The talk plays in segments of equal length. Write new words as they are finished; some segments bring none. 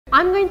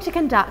I'm going to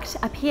conduct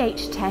a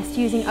pH test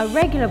using a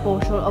regular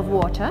bottle of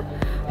water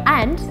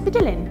and the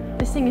DYLN.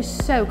 This thing is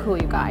so cool,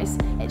 you guys.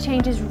 It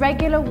changes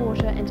regular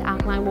water into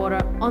alkaline water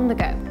on the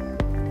go.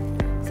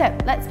 So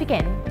let's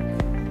begin.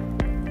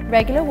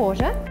 Regular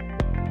water,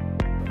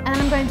 and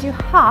I'm going to do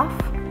half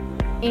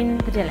in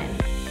the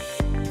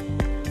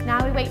DYLN.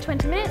 Now we wait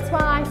 20 minutes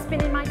while I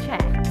spin in my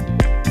chair.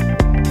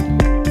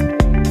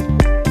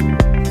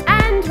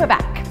 And we're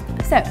back.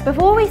 So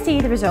before we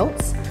see the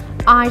results,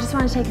 I just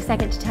want to take a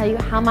second to tell you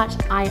how much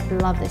I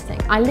love this thing.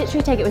 I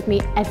literally take it with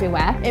me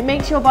everywhere. It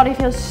makes your body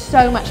feel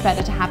so much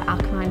better to have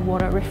alkaline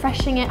water,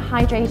 refreshing it,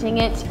 hydrating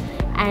it,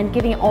 and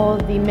giving it all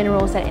the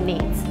minerals that it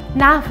needs.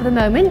 Now for the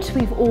moment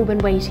we've all been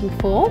waiting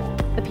for,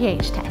 the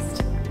pH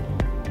test.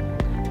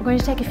 We're going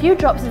to take a few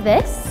drops of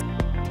this,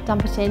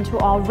 dump it into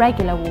our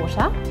regular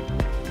water.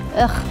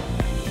 Ugh,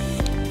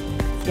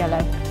 it's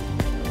yellow.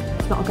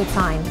 It's not a good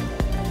sign.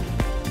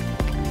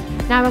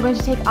 Now we're going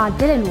to take our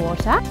DYLN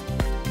water.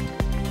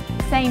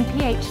 Same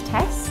pH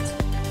test.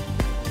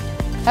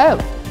 Oh,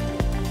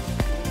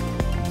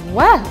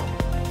 well,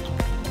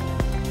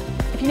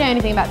 if you know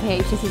anything about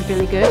pH, this is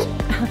really good.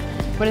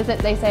 What is it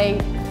they say?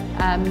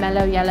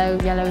 Mellow, yellow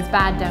is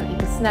bad, don't eat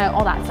the snow,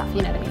 all that stuff,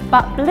 you know what I mean.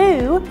 But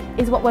blue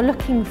is what we're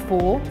looking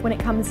for when it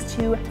comes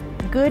to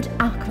good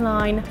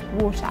alkaline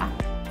water.